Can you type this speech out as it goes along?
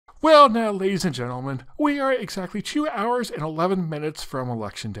Well, now, ladies and gentlemen, we are exactly 2 hours and 11 minutes from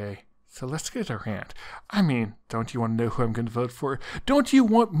Election Day. So let's get a rant. I mean, don't you want to know who I'm going to vote for? Don't you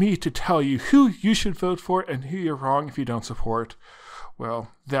want me to tell you who you should vote for and who you're wrong if you don't support?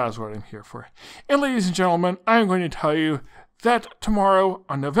 Well, that is what I'm here for. And ladies and gentlemen, I'm going to tell you that tomorrow,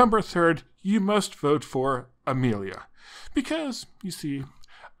 on November 3rd, you must vote for Emilia. Because, you see,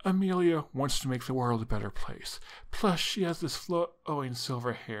 Emilia wants to make the world a better place. Plus, she has this flowing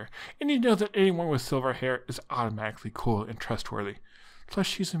silver hair. And you know that anyone with silver hair is automatically cool and trustworthy. Plus,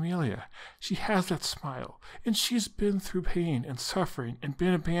 she's Emilia. She has that smile. And she's been through pain and suffering and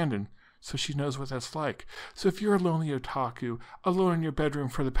been abandoned. So she knows what that's like. So if you're a lonely otaku, alone in your bedroom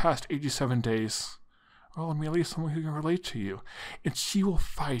for the past 87 days, well, Emilia is someone who can relate to you. And she will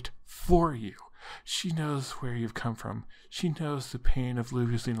fight for you. She knows where you've come from. She knows the pain of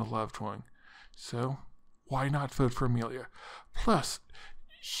losing a loved one. So, why not vote for Emilia? Plus,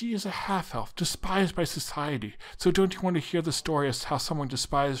 she is a half-elf, despised by society. So don't you want to hear the story as to how someone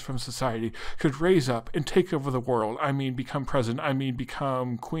despised from society could raise up and take over the world? I mean, become president. I mean,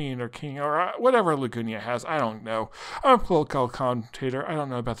 become queen or king or whatever Lagunia has. I don't know. I'm a political commentator. I don't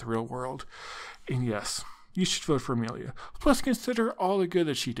know about the real world. And yes, you should vote for Emilia. Plus, consider all the good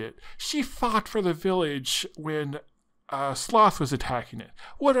that she did. She fought for the village when Sloth was attacking it.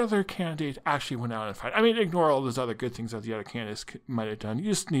 What other candidate actually went out and fought? I mean, ignore all those other good things that the other candidates might have done. You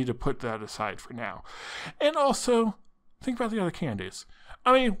just need to put that aside for now. And also, think about the other candidates.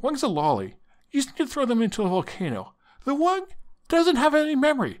 I mean, one's a lolly. You just need to throw them into a volcano. The one doesn't have any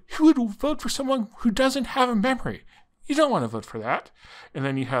memory. Who would vote for someone who doesn't have a memory? You don't want to vote for that. And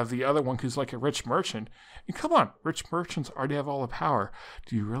then you have the other one who's like a rich merchant. And come on, rich merchants already have all the power.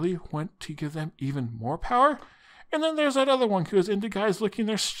 Do you really want to give them even more power? And then there's that other one who is into guys licking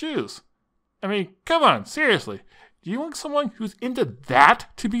their shoes. I mean, come on, seriously. Do you want someone who's into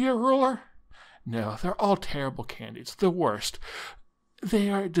that to be your ruler? No, they're all terrible candidates, the worst. They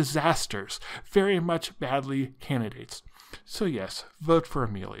are disasters, very much badly candidates. So yes, vote for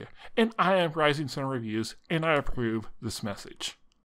Emilia. And I am Rising Sun Reviews, and I approve this message.